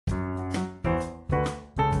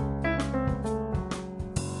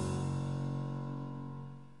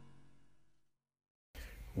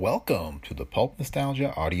Welcome to the Pulp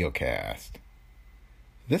Nostalgia Audiocast.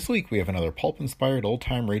 This week we have another pulp-inspired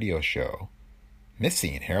old-time radio show.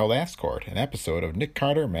 Missing Harold Ascort, an episode of Nick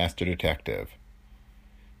Carter, Master Detective.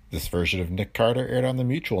 This version of Nick Carter aired on the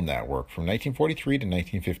Mutual Network from 1943 to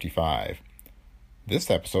 1955. This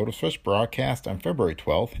episode was first broadcast on February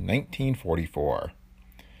 12, 1944.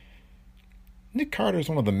 Nick Carter is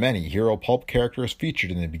one of the many hero pulp characters featured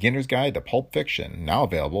in the Beginner's Guide to Pulp Fiction, now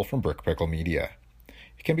available from Brick Pickle Media.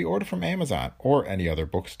 It can be ordered from Amazon or any other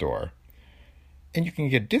bookstore. And you can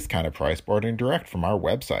get a discounted price by ordering direct from our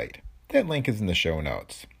website. That link is in the show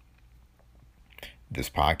notes.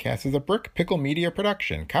 This podcast is a Brick Pickle Media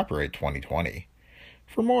production, copyright 2020.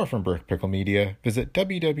 For more from Brick Pickle Media, visit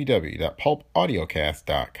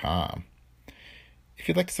www.pulpaudiocast.com. If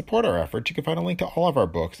you'd like to support our efforts, you can find a link to all of our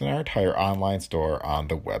books in our entire online store on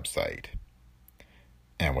the website.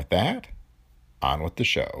 And with that, on with the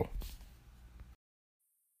show.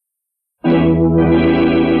 What's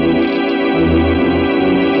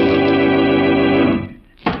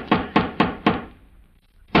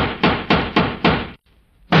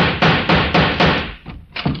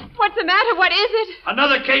the matter? What is it?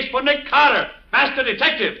 Another case for Nick Carter, Master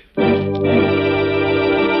Detective.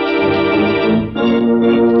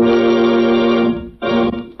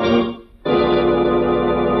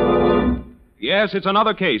 Yes, it's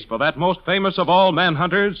another case for that most famous of all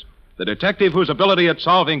manhunters, the detective whose ability at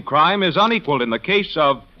solving crime is unequaled in the case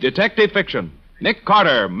of detective fiction. Nick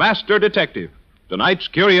Carter, Master Detective. Tonight's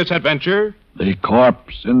curious adventure... The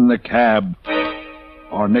corpse in the cab,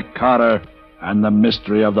 or Nick Carter and the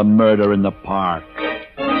mystery of the murder in the park.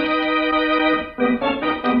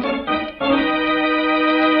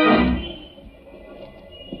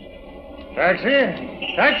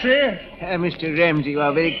 Taxi! Taxi! Mr. Ramsey, you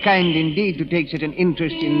are very kind indeed to take such an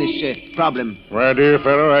interest in this problem. My dear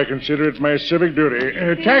fellow, I consider it my civic duty.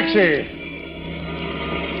 Taxi!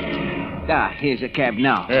 Here's a cab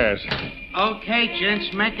now. Yes. Okay,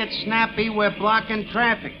 gents, make it snappy. We're blocking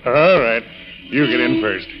traffic. All right. You get in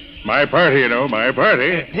first. My party, you know, my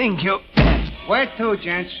party. Thank you. Where to,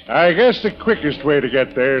 gents? I guess the quickest way to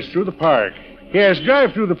get there is through the park. Yes,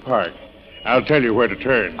 drive through the park. I'll tell you where to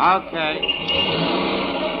turn. Okay.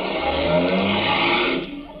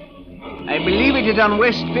 I believe it is on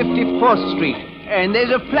West 54th Street. And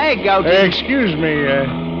there's a flag out there. Excuse me,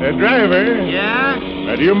 driver. Yeah?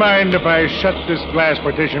 Do you mind if I shut this glass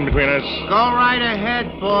partition between us? Go right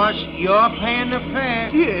ahead, boss. You're paying the fare.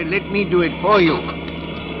 Here, let me do it for you.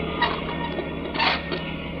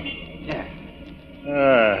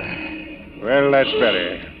 Well, that's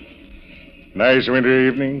better. Nice winter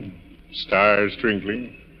evening. Stars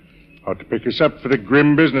twinkling. Ought to pick us up for the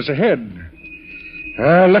grim business ahead.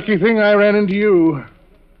 Lucky thing I ran into you.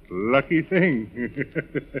 Lucky thing.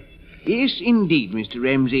 Yes, indeed, Mr.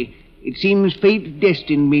 Ramsey. It seems fate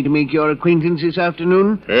destined me to make your acquaintance this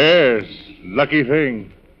afternoon. Yes, lucky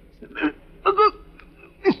thing.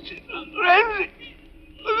 Mr. Ramsey.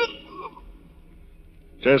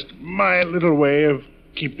 Just my little way of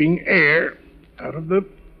keeping air out of the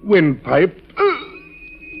windpipe.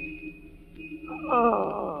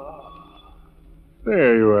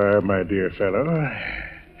 There you are, my dear fellow.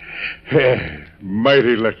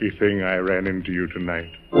 Mighty lucky thing I ran into you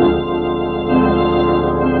tonight.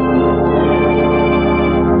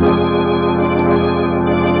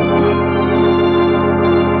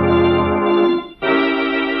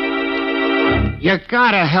 You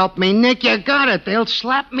gotta help me, Nick. You gotta. They'll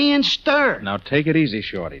slap me and stir. Now, take it easy,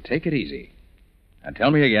 Shorty. Take it easy. Now, tell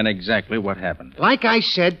me again exactly what happened. Like I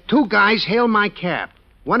said, two guys hail my cab.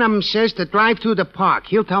 One of them says to drive through the park.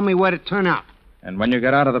 He'll tell me where to turn out. And when you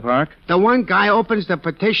get out of the park? The one guy opens the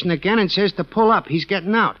petition again and says to pull up. He's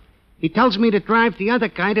getting out. He tells me to drive the other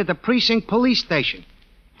guy to the precinct police station.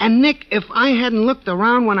 And, Nick, if I hadn't looked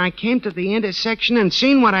around when I came to the intersection and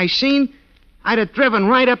seen what I seen, I'd have driven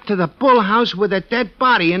right up to the bull house with a dead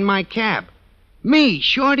body in my cab. Me,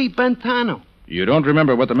 Shorty Bentano. You don't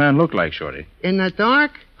remember what the man looked like, Shorty? In the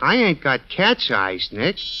dark? I ain't got cat's eyes,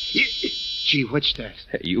 Nick. Gee, what's that?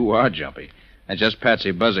 You are jumpy. That's just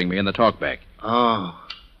Patsy buzzing me in the talkback. Oh.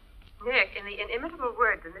 Nick, in the inimitable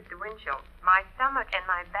words of Mr. Winchell, my stomach and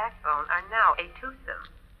my backbone are now a twosome.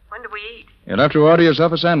 When do we eat? You'll have to order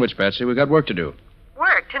yourself a sandwich, Patsy. We got work to do.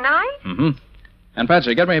 Work? Tonight? Mm-hmm. And,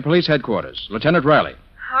 Patsy, get me police headquarters. Lieutenant Riley.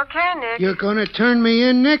 Okay, Nick. You're going to turn me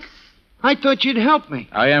in, Nick? I thought you'd help me.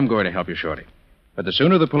 I am going to help you, Shorty. But the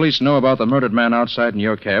sooner the police know about the murdered man outside in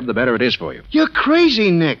your cab, the better it is for you. You're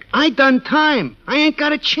crazy, Nick. I done time. I ain't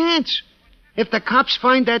got a chance. If the cops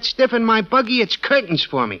find that stiff in my buggy, it's curtains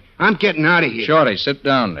for me. I'm getting out of here. Shorty, sit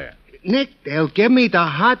down there. Nick, they'll give me the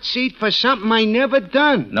hot seat for something I never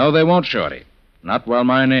done. No, they won't, Shorty. Not while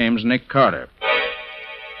my name's Nick Carter.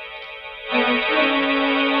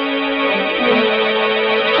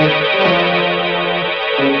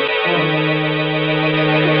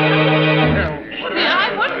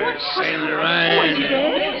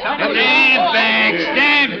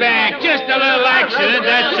 Stand back. Just a little accident,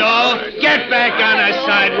 that's all. Get back on the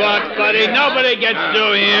sidewalk, buddy. Nobody gets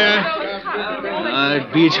through here.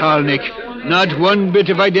 It beats all, Nick. Not one bit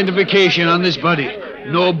of identification on this body.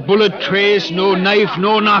 No bullet trace, no knife,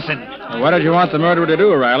 no nothing. What did you want the murderer to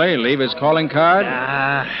do, Riley? Leave his calling card?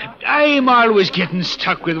 I'm always getting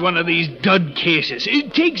stuck with one of these dud cases.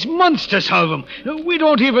 It takes months to solve them. We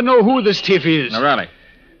don't even know who the stiff is. Now, Riley,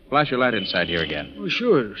 flash your light inside here again. Oh,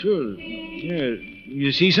 sure. Yeah.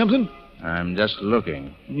 You see something? I'm just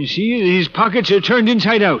looking. You see, these pockets are turned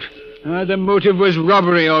inside out. The motive was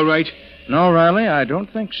robbery, all right. No, Riley, I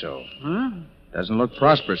don't think so. Huh? Doesn't look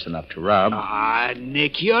prosperous enough to rob.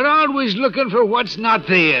 Nick, you're always looking for what's not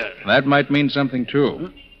there. That might mean something,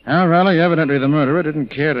 too. Now, Riley, evidently the murderer didn't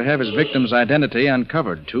care to have his victim's identity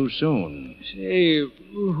uncovered too soon. Say,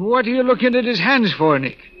 what are you looking at his hands for,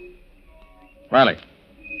 Nick? Riley,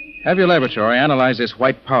 have your laboratory analyze this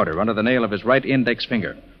white powder under the nail of his right index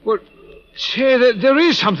finger. What? Say, there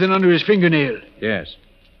is something under his fingernail. Yes.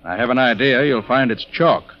 I have an idea you'll find it's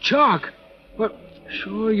chalk. Chalk? But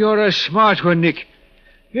sure, you're a smart one, Nick.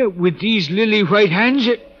 Yeah, with these lily white hands.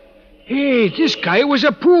 Hey, this guy was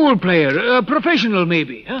a pool player, a professional,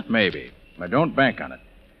 maybe, huh? Maybe, but don't bank on it.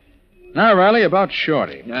 Now, Riley, about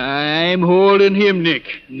Shorty. I'm holding him, Nick.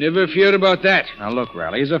 Never fear about that. Now, look,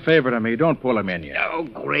 Riley, he's a favor to me. Don't pull him in yet. Oh,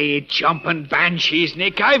 great jumping banshees,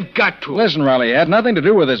 Nick. I've got to. Listen, Riley, he had nothing to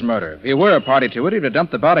do with this murder. If he were a party to it, he'd have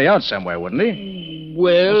dumped the body out somewhere, wouldn't he?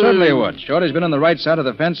 Well, Certainly he would. Shorty's been on the right side of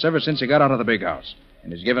the fence ever since he got out of the big house.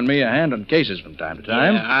 And he's given me a hand on cases from time to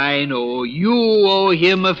time. Yeah, I know. You owe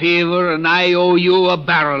him a favor, and I owe you a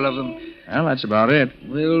barrel of them. Well, that's about it.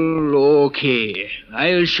 Well, okay.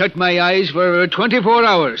 I'll shut my eyes for 24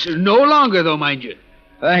 hours. No longer, though, mind you.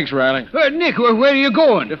 Thanks, Riley. Nick, where are you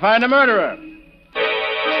going? To find a murderer.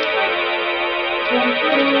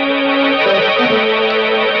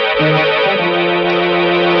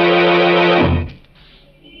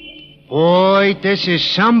 Boy, this is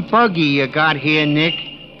some buggy you got here, Nick.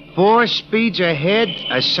 4 speeds ahead,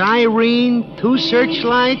 a siren, 2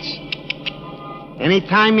 searchlights.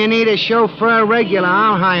 Anytime you need a chauffeur regular,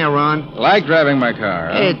 I'll hire on. Like driving my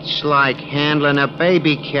car, huh? It's like handling a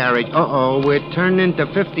baby carriage. Uh-oh, we're turning into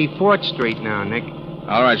 54th Street now, Nick.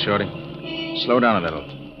 All right, Shorty. Slow down a little.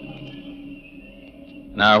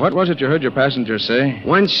 Now, what was it you heard your passenger say?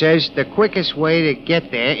 One says the quickest way to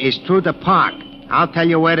get there is through the park. I'll tell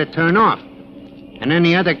you where to turn off. And then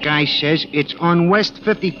the other guy says it's on West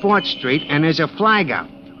 54th Street and there's a flag out.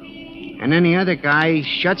 And then the other guy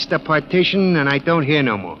shuts the partition and I don't hear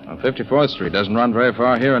no more. Well, 54th Street doesn't run very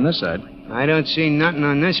far here on this side. I don't see nothing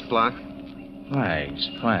on this block.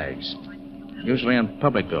 Flags. Usually on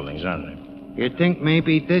public buildings, aren't they? You think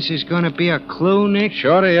maybe this is going to be a clue, Nick?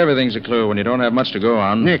 Shorty, everything's a clue when you don't have much to go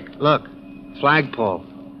on. Nick, look. Flagpole.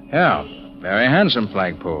 Yeah, very handsome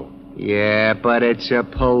flagpole. Yeah, but it's a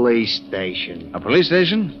police station. A police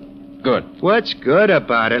station? Good. What's good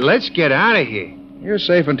about it? Let's get out of here. You're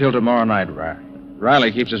safe until tomorrow night,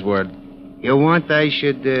 Riley keeps his word. You want I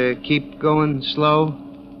should keep going slow?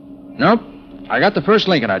 Nope. I got the first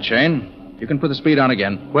link in our chain. You can put the speed on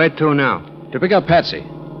again. Where to now? To pick up Patsy.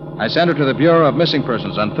 I sent her to the Bureau of Missing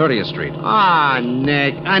Persons on 30th Street. Ah,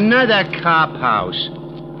 Nick, another cop house.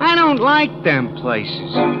 I don't like them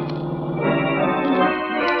places.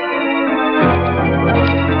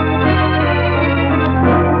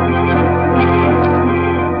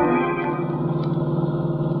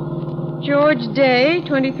 George Day,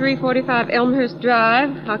 2345 Elmhurst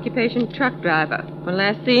Drive, occupation truck driver. When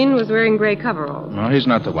last seen was wearing gray coveralls. No, he's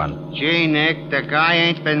not the one. Gee, Nick, the guy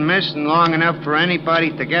ain't been missing long enough for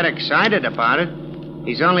anybody to get excited about it.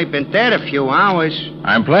 He's only been dead a few hours.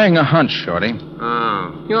 I'm playing a hunch, Shorty.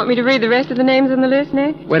 Oh. You want me to read the rest of the names on the list,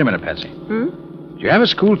 Nick? Wait a minute, Patsy. Hmm? Do you have a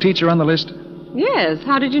school teacher on the list? Yes.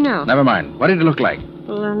 How did you know? Never mind. What did he look like?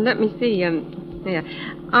 Well, let me see. Yeah.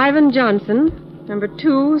 Ivan Johnson, number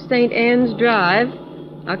 2, St. Anne's Drive.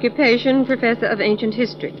 Occupation, professor of ancient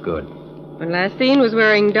history. Good. When last seen was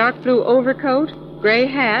wearing dark blue overcoat, gray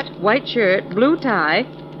hat, white shirt, blue tie,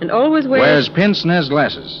 and always Wears pince-nez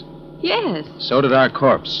glasses. Yes. So did our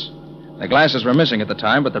corpse. The glasses were missing at the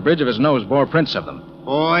time, but the bridge of his nose bore prints of them.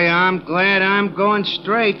 Boy, I'm glad I'm going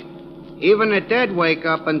straight. Even the dead wake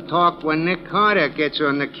up and talk when Nick Carter gets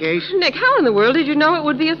on the case. Nick, how in the world did you know it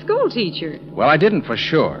would be a school teacher? Well, I didn't for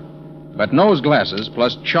sure. But nose glasses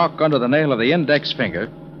plus chalk under the nail of the index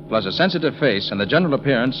finger plus a sensitive face and the general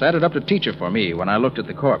appearance added up to teacher for me when I looked at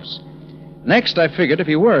the corpse. Next, I figured if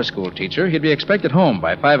he were a school teacher, he'd be expected home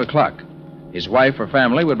by 5 o'clock. His wife or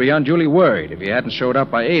family would be unduly worried if he hadn't showed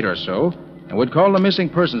up by 8 or so and would call the Missing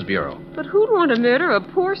Persons Bureau. But who'd want to murder a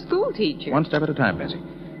poor school teacher? One step at a time, Patsy.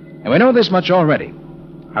 And we know this much already.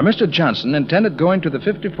 Our Mr. Johnson intended going to the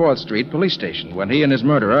 54th Street police station when he and his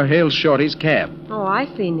murderer hailed Shorty's cab. Oh, I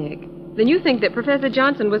see, Nick. Then you think that Professor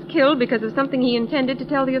Johnson was killed because of something he intended to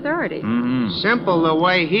tell the authorities. Mm-hmm. Simple the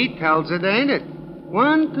way he tells it, ain't it?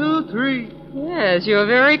 1, 2, 3. Yes, you're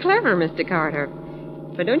very clever, Mr. Carter.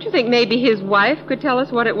 But don't you think maybe his wife could tell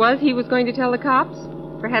us what it was he was going to tell the cops?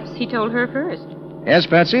 Perhaps he told her first. Yes,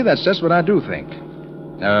 Patsy, that's just what I do think.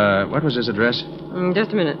 What was his address?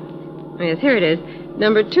 Just a minute. Yes, here it is.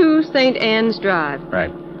 Number 2 St. Anne's Drive.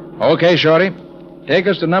 Right. Okay, Shorty. Take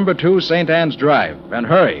us to number 2 St. Anne's Drive. And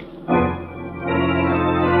hurry.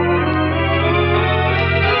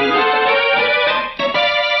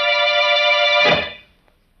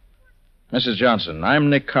 Mrs. Johnson, I'm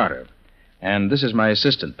Nick Carter. And this is my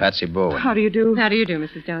assistant, Patsy Bowen. How do you do? How do you do,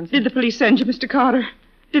 Mrs. Johnson? Did the police send you, Mr. Carter?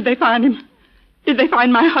 Did they find him? Did they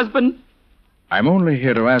find my husband? I'm only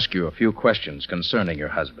here to ask you a few questions concerning your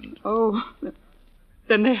husband. Oh,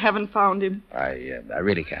 then they haven't found him. I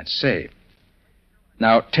really can't say.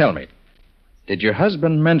 Now, tell me, did your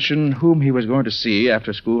husband mention whom he was going to see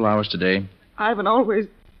after school hours today? Ivan always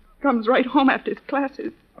comes right home after his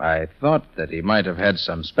classes. I thought that he might have had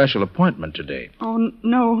some special appointment today. Oh,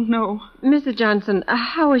 no. Mrs. Johnson,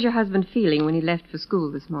 how was your husband feeling when he left for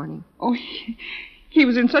school this morning? Oh, he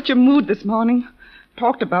was in such a mood this morning.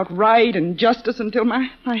 Talked about right and justice until my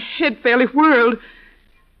head fairly whirled.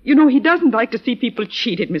 You know, he doesn't like to see people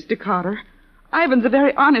cheated, Mr. Carter. Ivan's a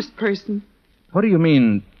very honest person. What do you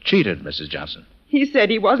mean, cheated, Mrs. Johnson? He said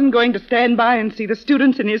he wasn't going to stand by and see the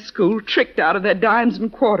students in his school tricked out of their dimes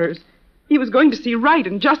and quarters. He was going to see right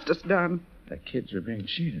and justice done. The kids are being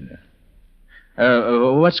cheated.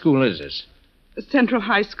 What school is this? Central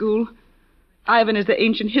High School. Ivan is the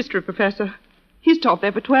ancient history professor. He's taught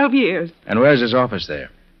there for 12 years. And where's his office there?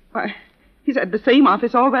 Why, he's had the same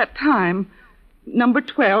office all that time. Number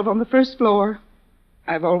 12 on the first floor.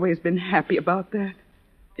 I've always been happy about that.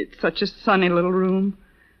 It's such a sunny little room.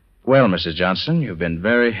 Well, Mrs. Johnson, you've been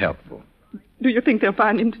very helpful. Do you think they'll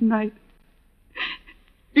find him tonight?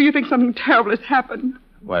 Do you think something terrible has happened?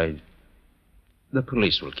 Why, the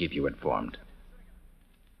police will keep you informed.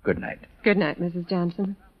 Good night. Good night, Mrs.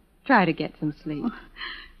 Johnson. Try to get some sleep.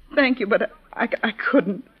 Thank you, but I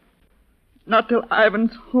couldn't. Not till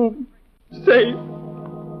Ivan's home. Safe.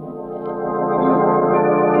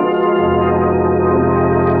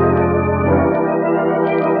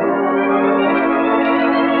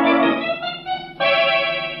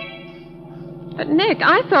 But, Nick,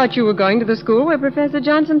 I thought you were going to the school where Professor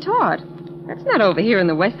Johnson taught. That's not over here in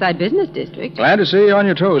the West Side Business District. Glad to see you on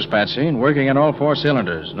your toes, Patsy, and working on all 4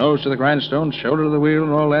 cylinders. Nose to the grindstone, shoulder to the wheel,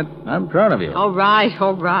 and all that. I'm proud of you. All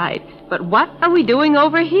right. But what are we doing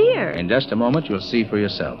over here? In just a moment, you'll see for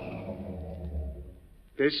yourself.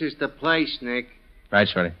 This is the place, Nick. Right,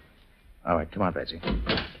 Shorty. All right, come on, Patsy.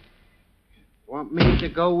 Want me to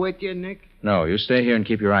go with you, Nick? No, you stay here and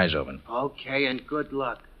keep your eyes open. Okay, and good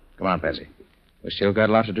luck. Come on, Patsy. We still got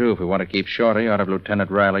a lot to do if we want to keep Shorty out of Lieutenant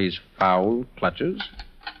Riley's foul clutches.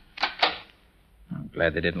 I'm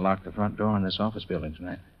glad they didn't lock the front door in this office building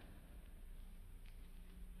tonight.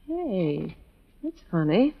 Hey, that's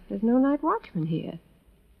funny. There's no night watchman here.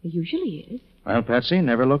 There usually is. Well, Patsy,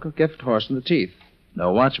 never look a gift horse in the teeth.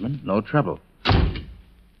 No watchman, no trouble. Hey,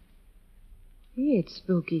 it's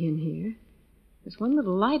spooky in here. There's one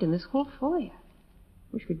little light in this whole foyer.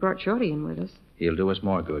 Wish we'd brought Shorty in with us. He'll do us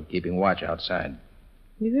more good, keeping watch outside.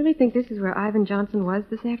 You really think this is where Ivan Johnson was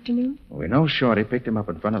this afternoon? We know Shorty picked him up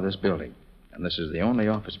in front of this building. And this is the only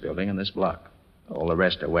office building in this block. All the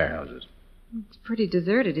rest are warehouses. It's pretty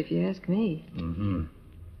deserted, if you ask me. Mm-hmm.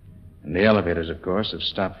 And the elevators, of course, have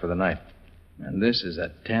stopped for the night. And this is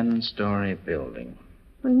a 10-story building.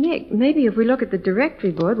 Well, Nick, maybe if we look at the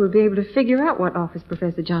directory board, we'll be able to figure out what office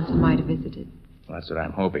Professor Johnson might have visited. Well, that's what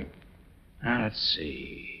I'm hoping. Now, let's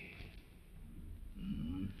see.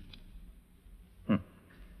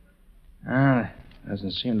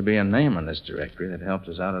 Doesn't seem to be a name on this directory that helps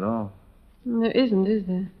us out at all. There isn't, is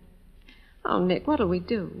there? Oh, Nick, what'll we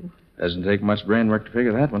do? Doesn't take much brain work to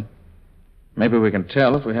figure that one. Maybe we can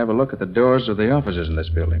tell if we have a look at the doors of the offices in this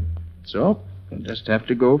building. So, we'll just have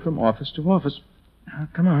to go from office to office. Now,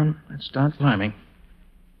 come on. Let's start climbing.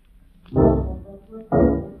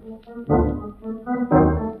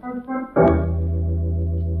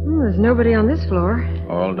 There's nobody on this floor.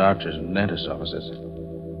 All doctors and dentist offices.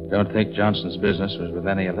 Don't think Johnson's business was with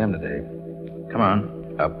any of them today. Come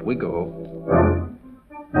on, up we go.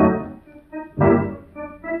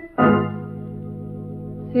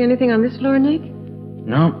 See anything on this floor, Nick?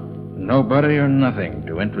 No, nobody or nothing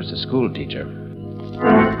to interest a school teacher.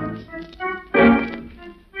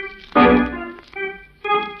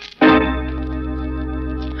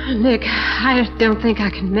 Nick, I don't think I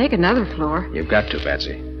can make another floor. You've got to,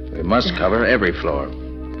 Patsy. We must cover every floor.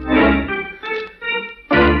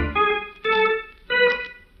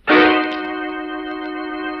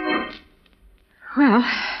 Well,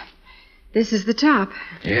 this is the top.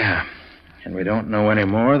 Yeah, and we don't know any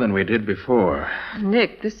more than we did before.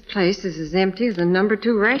 Nick, this place is as empty as the number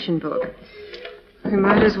 2 ration book. We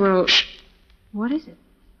might as well... Shh. What is it?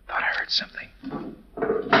 Thought I heard something.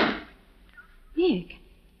 Nick,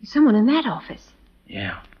 there's someone in that office.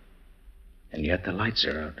 Yeah, and yet the lights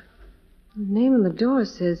are out. The name on the door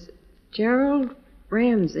says Gerald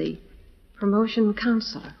Ramsey, promotion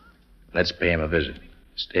counselor. Let's pay him a visit.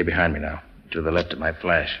 Stay behind me now, to the left of my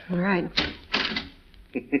flash. All right.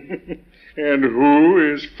 And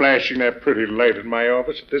who is flashing that pretty light in my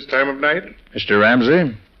office at this time of night? Mr.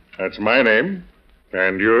 Ramsey? That's my name.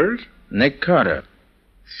 And yours? Nick Carter.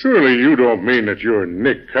 Surely you don't mean that you're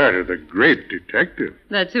Nick Carter, the great detective.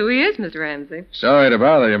 That's who he is, Mr. Ramsey. Sorry to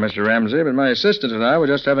bother you, Mr. Ramsey, but my assistant and I were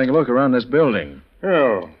just having a look around this building.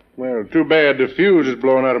 Oh, well, too bad the fuse is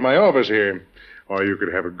blowing out of my office here. Or you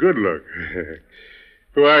could have a good look.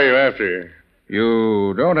 Who are you after?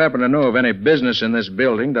 You don't happen to know of any business in this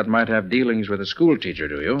building that might have dealings with a school teacher,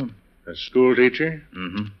 do you? A school teacher?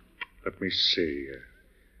 Mm-hmm. Let me see.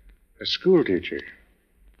 A school teacher.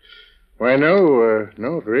 Why, no,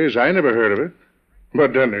 there is. I never heard of it.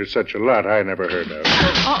 But then there's such a lot I never heard of.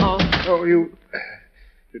 Uh-oh. Oh, you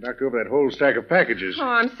knocked over that whole stack of packages. Oh,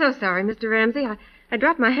 I'm so sorry, Mr. Ramsey. I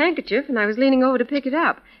dropped my handkerchief, and I was leaning over to pick it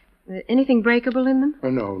up. Anything breakable in them? Oh,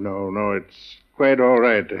 no. It's quite all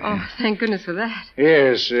right. Oh, thank goodness for that.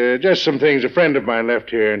 Yes, just some things a friend of mine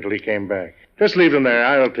left here until he came back. Just leave them there.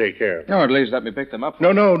 I'll take care of them. No, at least let me pick them up.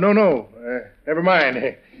 No. Never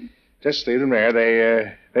mind. Just leave them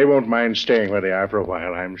there. They won't mind staying where they are for a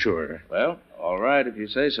while, I'm sure. Well, all right, if you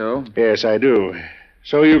say so. Yes, I do.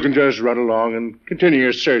 So you can just run along and continue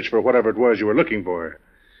your search for whatever it was you were looking for.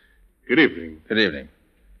 Good evening. Good evening.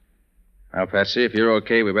 Well, Patsy, if you're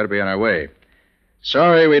okay, we better be on our way.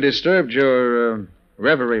 Sorry we disturbed your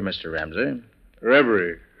reverie, Mr. Ramsey.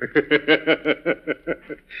 Reverie?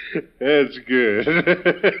 That's good.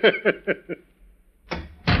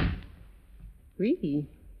 Really?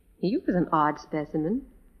 He was an odd specimen.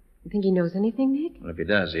 You think he knows anything, Nick? Well, if he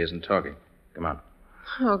does, he isn't talking. Come on.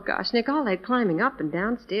 Oh, gosh, Nick, all that climbing up and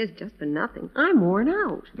downstairs just for nothing. I'm worn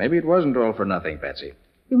out. Maybe it wasn't all for nothing, Patsy.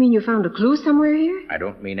 You mean you found a clue somewhere here? I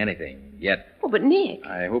don't mean anything, yet. Oh, but Nick...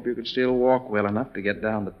 I hope you can still walk well enough to get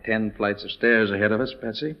down the 10 flights of stairs ahead of us,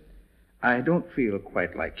 Patsy. I don't feel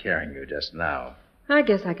quite like carrying you just now. I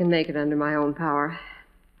guess I can make it under my own power.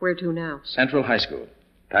 Where to now? Central High School.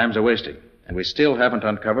 Time's a wasting, and we still haven't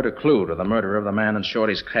uncovered a clue to the murder of the man in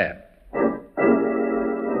Shorty's cab.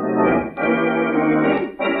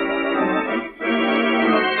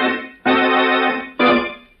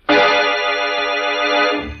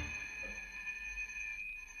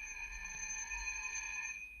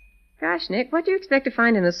 Gosh, Nick, what do you expect to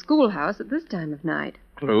find in a schoolhouse at this time of night?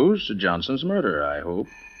 Clues to Johnson's murder, I hope.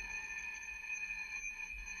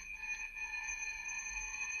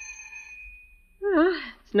 Well,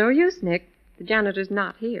 it's no use, Nick. The janitor's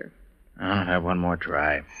not here. I'll have one more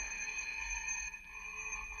try.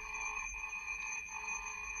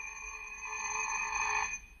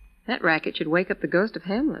 That racket should wake up the ghost of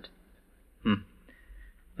Hamlet.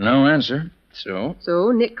 No answer. So?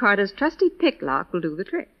 So Nick Carter's trusty pick lock will do the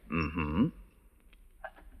trick. Mm-hmm.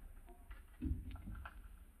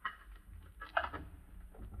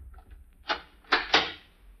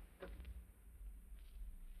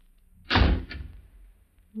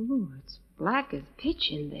 Ooh, it's black as pitch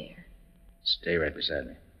in there. Stay right beside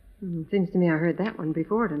me. Seems to me I heard that one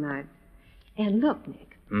before tonight. And look,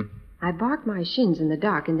 Nick. I barked my shins in the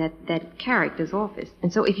dark in that character's office.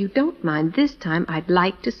 And so if you don't mind, this time I'd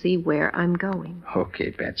like to see where I'm going.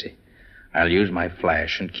 Okay, Patsy. I'll use my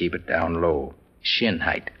flash and keep it down low. Shin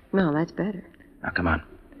height. Well, that's better. Now, come on.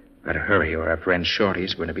 Better hurry, or our friend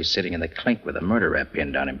Shorty's going to be sitting in the clink with a murder rap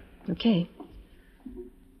pinned on him. Okay.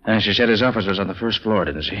 She said his office was on the first floor,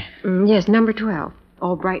 didn't she? Yes, number 12.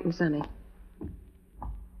 All bright and sunny.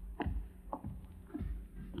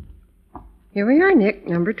 Here we are, Nick,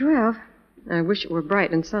 number 12. I wish it were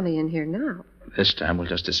bright and sunny in here now. This time we'll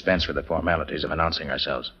just dispense with the formalities of announcing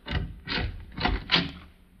ourselves.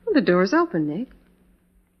 The door's open, Nick.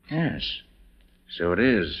 Yes, so it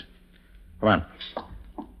is. Come on.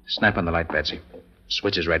 Snap on the light, Betsy.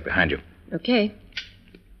 Switch is right behind you. Okay.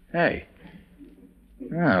 Hey.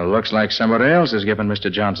 Well, looks like somebody else is giving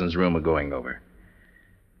Mr. Johnson's room a going over.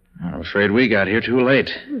 I'm afraid we got here too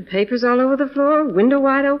late. Papers all over the floor, window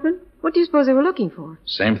wide open. What do you suppose they were looking for?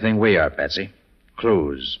 Same thing we are, Betsy.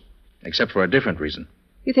 Clues. Except for a different reason.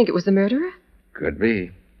 You think it was the murderer? Could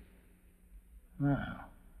be. Wow.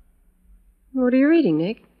 What are you reading,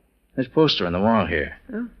 Nick? This poster on the wall here.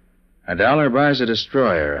 Oh. $1 buys a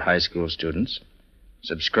destroyer, high school students.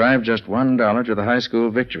 Subscribe just $1 to the High School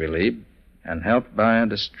Victory League and help buy a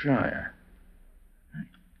destroyer.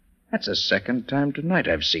 That's the second time tonight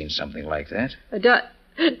I've seen something like that.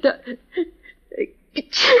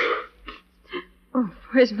 Oh,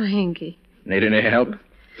 where's my hanky? Need any help?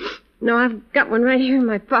 No, I've got one right here in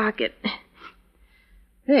my pocket.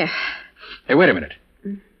 There. Hey, wait a minute.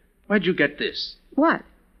 Where'd you get this? What?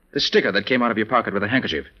 The sticker that came out of your pocket with a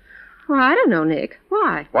handkerchief. Well, I don't know, Nick.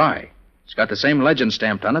 Why? Why? It's got the same legend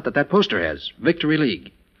stamped on it that poster has. Victory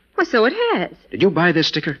League. Well, so it has. Did you buy this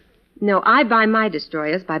sticker? No, I buy my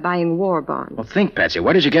destroyers by buying war bonds. Well, think, Patsy.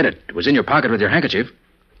 Where did you get it? It was in your pocket with your handkerchief.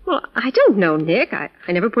 Well, I don't know, Nick. I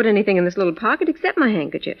never put anything in this little pocket except my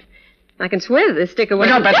handkerchief. I can swear that this sticker was...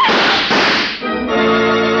 Look out, Patsy!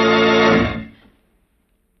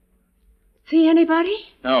 See anybody?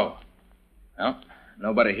 No. No,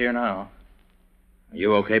 nobody here now. Are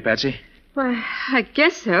you okay, Patsy? Why, I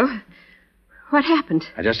guess so. What happened?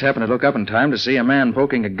 I just happened to look up in time to see a man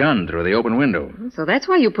poking a gun through the open window. So that's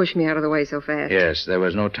why you pushed me out of the way so fast. Yes, there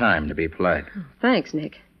was no time to be polite. Oh, thanks,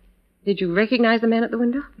 Nick. Did you recognize the man at the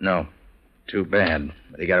window? No. Too bad.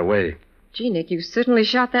 But he got away. Gee, Nick, you certainly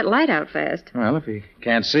shot that light out fast. Well, if he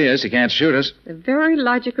can't see us, he can't shoot us. A very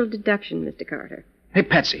logical deduction, Mr. Carter. Hey,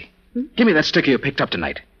 Patsy. Give me that sticker you picked up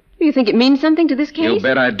tonight. Do you think it means something to this case? You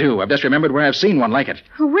bet I do. I've just remembered where I've seen one like it.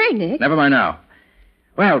 Oh, where, Nick? Never mind now.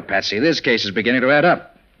 Well, Patsy, this case is beginning to add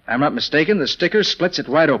up. If I'm not mistaken, the sticker splits it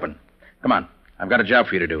wide open. Come on. I've got a job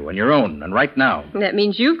for you to do, on your own, and right now. That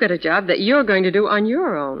means you've got a job that you're going to do on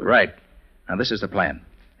your own. Right. Now, this is the plan.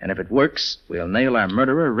 And if it works, we'll nail our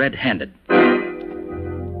murderer red-handed.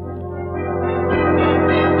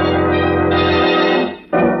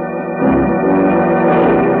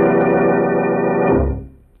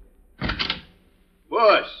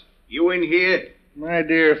 Boss, you in here? My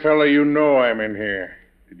dear fellow, you know I'm in here.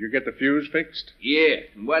 Did you get the fuse fixed? Yeah,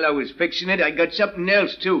 and while I was fixing it, I got something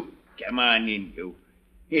else, too. Come on in, you.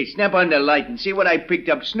 Here, snap on the light and see what I picked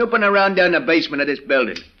up snooping around down the basement of this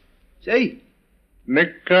building. See?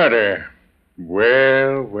 Nick Carter.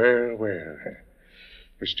 Well, well, well.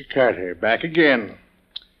 Mr. Carter, back again.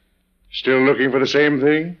 Still looking for the same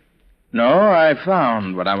thing? No, I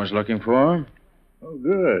found what I was looking for. Oh,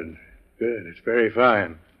 good. Good. It's very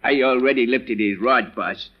fine. I already lifted his rod,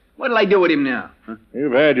 boss. What'll I do with him now? Huh?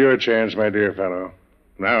 You've had your chance, my dear fellow.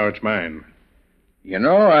 Now it's mine. You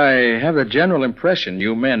know, I have the general impression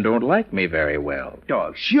you men don't like me very well.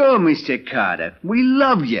 Oh, sure, Mr. Carter. We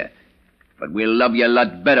love you. But we'll love you a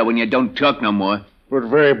lot better when you don't talk no more. Put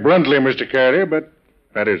very bluntly, Mr. Carter, but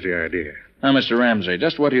that is the idea. Now, Mr. Ramsey,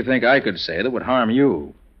 just what do you think I could say that would harm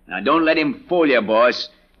you? Now, don't let him fool you, boss.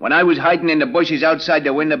 When I was hiding in the bushes outside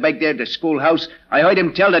the window back there at the schoolhouse, I heard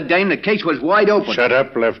him tell the dame the case was wide open. Shut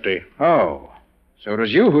up, Lefty. Oh, so it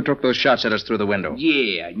was you who took those shots at us through the window?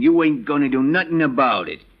 Yeah, and you ain't gonna do nothing about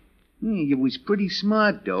it. You was pretty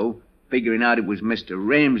smart, though, figuring out it was Mr.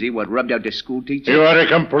 Ramsey what rubbed out the school teacher. You are a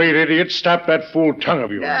complete idiot. Stop that fool tongue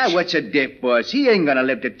of yours. What's a diff, boss? He ain't gonna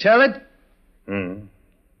live to tell it.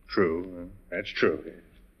 True. That's true.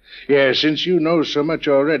 Yeah, since you know so much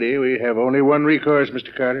already, we have only one recourse,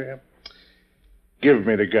 Mr. Carter. Give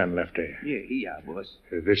me the gun, Lefty. Yeah, here, boss.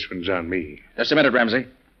 This one's on me. Just a minute, Ramsey.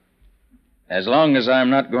 As long as I'm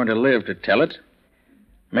not going to live to tell it,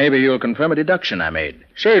 maybe you'll confirm a deduction I made.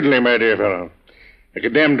 Certainly, my dear fellow. A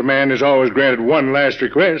condemned man is always granted one last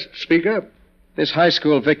request. Speak up. This high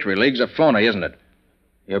school victory league's a phony, isn't it?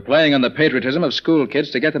 You're playing on the patriotism of school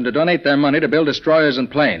kids to get them to donate their money to build destroyers and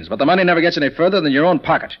planes, but the money never gets any further than your own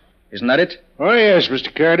pocket. Isn't that it? Oh, yes,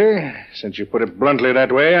 Mr. Carter. Since you put it bluntly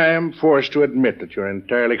that way, I am forced to admit that you're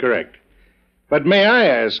entirely correct. But may I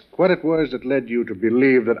ask what it was that led you to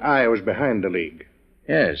believe that I was behind the league?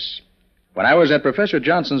 Yes. When I was at Professor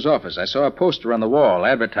Johnson's office, I saw a poster on the wall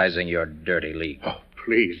advertising your dirty league. Oh,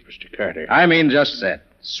 please, Mr. Carter. I mean just that.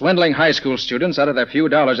 Swindling high school students out of their few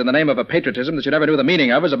dollars in the name of a patriotism that you never knew the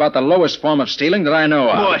meaning of is about the lowest form of stealing that I know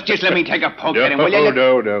of. Boss, just let me take a poke at him, will you?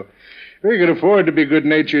 No. We can afford to be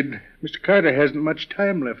good-natured. Mr. Carter hasn't much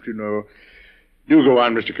time left, you know. Do go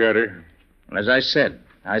on, Mr. Carter. As I said,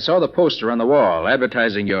 I saw the poster on the wall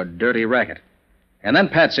advertising your dirty racket. And then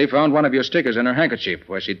Patsy found one of your stickers in her handkerchief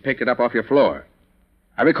where she'd picked it up off your floor.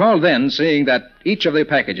 I recall then seeing that each of the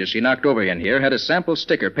packages she knocked over in here had a sample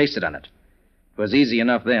sticker pasted on it. It was easy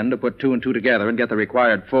enough then to put 2 and 2 together and get the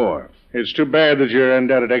required 4. It's too bad that your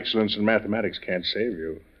undoubted excellence in mathematics can't save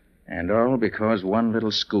you. And all because one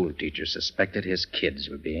little school teacher suspected his kids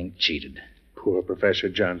were being cheated. Poor Professor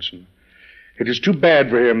Johnson. It is too bad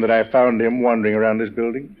for him that I found him wandering around this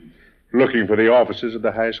building, looking for the offices of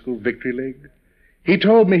the high school victory league. He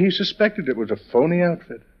told me he suspected it was a phony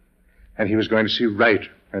outfit, and he was going to see right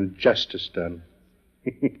and justice done.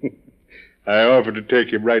 I offered to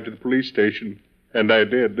take him right to the police station, and I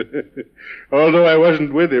did, although I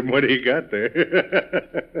wasn't with him when he got there.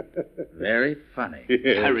 Very funny.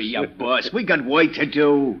 Yes. Hurry up, boss. We got work to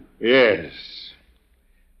do. Yes.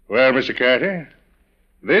 Well, Mr. Carter,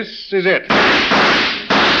 this is it.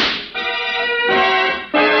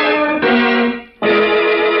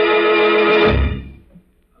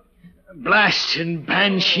 Blasting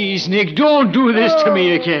banshees, Nick. Don't do this to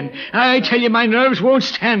me again. I tell you, my nerves won't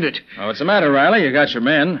stand it. Oh, what's the matter, Riley? You got your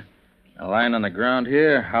men. They're lying on the ground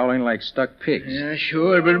here, howling like stuck pigs. Yeah,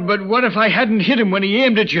 sure, but what if I hadn't hit him when he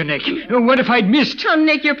aimed at you, Nick? What if I'd missed? Oh,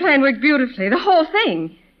 Nick, your plan worked beautifully. The whole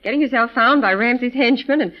thing. Getting yourself found by Ramsey's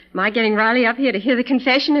henchmen and my getting Riley up here to hear the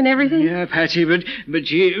confession and everything. Yeah, Patsy, but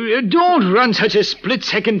you don't run such a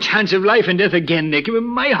split-second chance of life and death again, Nick.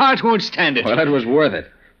 My heart won't stand it. Well, it was worth it.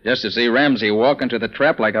 Just to see Ramsey walk into the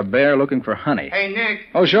trap like a bear looking for honey. Hey, Nick.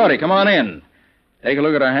 Oh, Shorty, come on in. Take a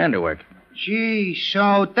look at our handiwork. Gee,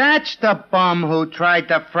 so that's the bum who tried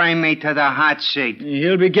to frame me to the hot seat.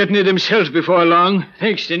 He'll be getting it himself before long,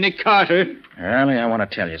 thanks to Nick Carter. Riley, I want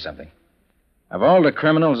to tell you something. Of all the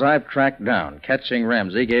criminals I've tracked down, catching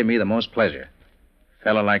Ramsey gave me the most pleasure. A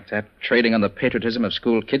fella like that, trading on the patriotism of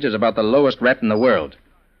school kids, is about the lowest rat in the world.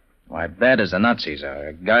 Why, bad as the Nazis are,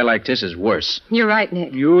 a guy like this is worse. You're right,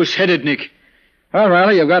 Nick. You said it, Nick. Well,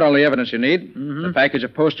 Riley, you've got all the evidence you need. Mm-hmm. The package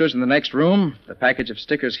of posters in the next room, the package of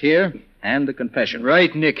stickers here, and the confession.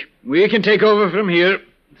 Right, Nick. We can take over from here.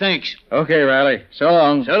 Thanks. Okay, Riley. So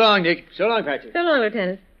long. So long, Nick. So long, Patsy. So long,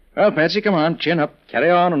 Lieutenant. Well, Patsy, come on. Chin up. Carry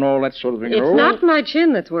on and all that sort of thing. It's not my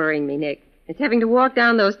chin that's worrying me, Nick. It's having to walk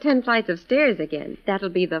down those 10 flights of stairs again. That'll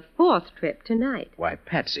be the 4th trip tonight. Why,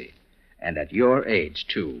 Patsy. And at your age,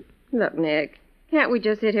 too. Look, Nick, can't we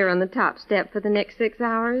just sit here on the top step for the next 6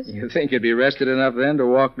 hours? You think you'd be rested enough then to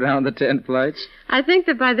walk down the 10 flights? I think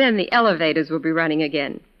that by then the elevators will be running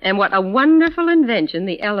again. And what a wonderful invention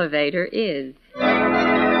the elevator is.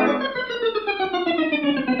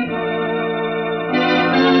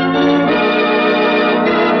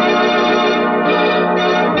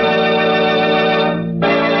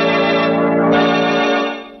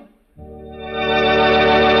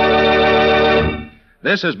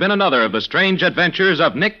 This has been another of the strange adventures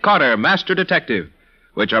of Nick Carter, Master Detective,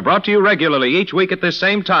 which are brought to you regularly each week at this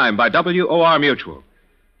same time by WOR Mutual.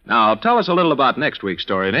 Now, tell us a little about next week's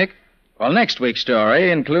story, Nick. Well, next week's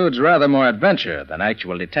story includes rather more adventure than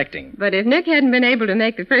actual detecting. But if Nick hadn't been able to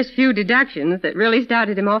make the first few deductions that really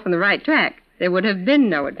started him off on the right track, there would have been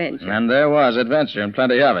no adventure. And there was adventure, and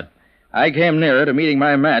plenty of it. I came nearer to meeting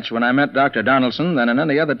my match when I met Dr. Donaldson than at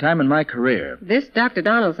any other time in my career. This Dr.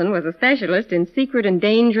 Donaldson was a specialist in secret and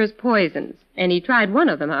dangerous poisons, and he tried one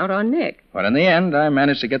of them out on Nick. But in the end, I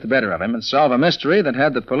managed to get the better of him and solve a mystery that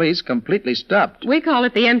had the police completely stopped. We call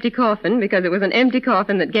it the empty coffin because it was an empty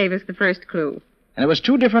coffin that gave us the first clue. And it was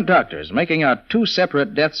 2 different doctors making out 2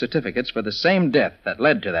 separate death certificates for the same death that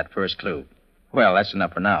led to that first clue. Well, that's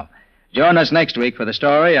enough for now. Join us next week for the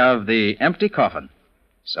story of the empty coffin.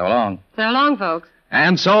 So long. So long, folks.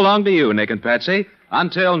 And so long to you, Nick and Patsy.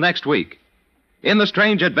 Until next week. In the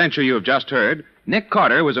strange adventure you have just heard, Nick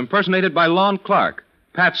Carter was impersonated by Lon Clark,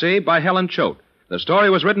 Patsy by Helen Choate. The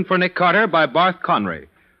story was written for Nick Carter by Barth Conry.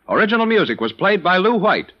 Original music was played by Lou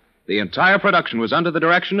White. The entire production was under the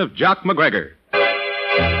direction of Jock McGregor.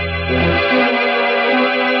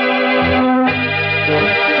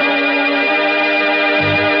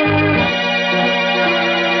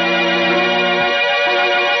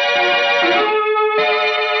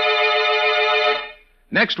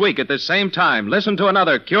 Next week at this same time, listen to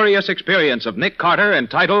another curious experience of Nick Carter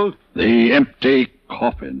entitled The Empty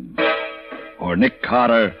Coffin, or Nick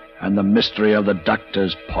Carter and the Mystery of the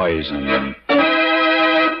Doctor's Poison.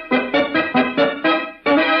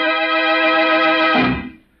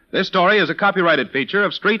 This story is a copyrighted feature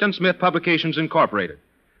of Street and Smith Publications, Incorporated.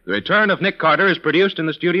 The Return of Nick Carter is produced in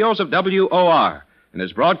the studios of WOR and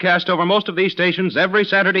is broadcast over most of these stations every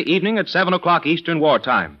Saturday evening at 7 o'clock Eastern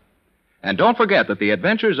Wartime. And don't forget that the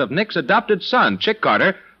adventures of Nick's adopted son, Chick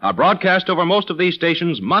Carter, are broadcast over most of these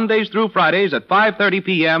stations Mondays through Fridays at 5:30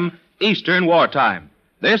 p.m. Eastern Wartime.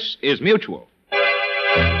 This is Mutual.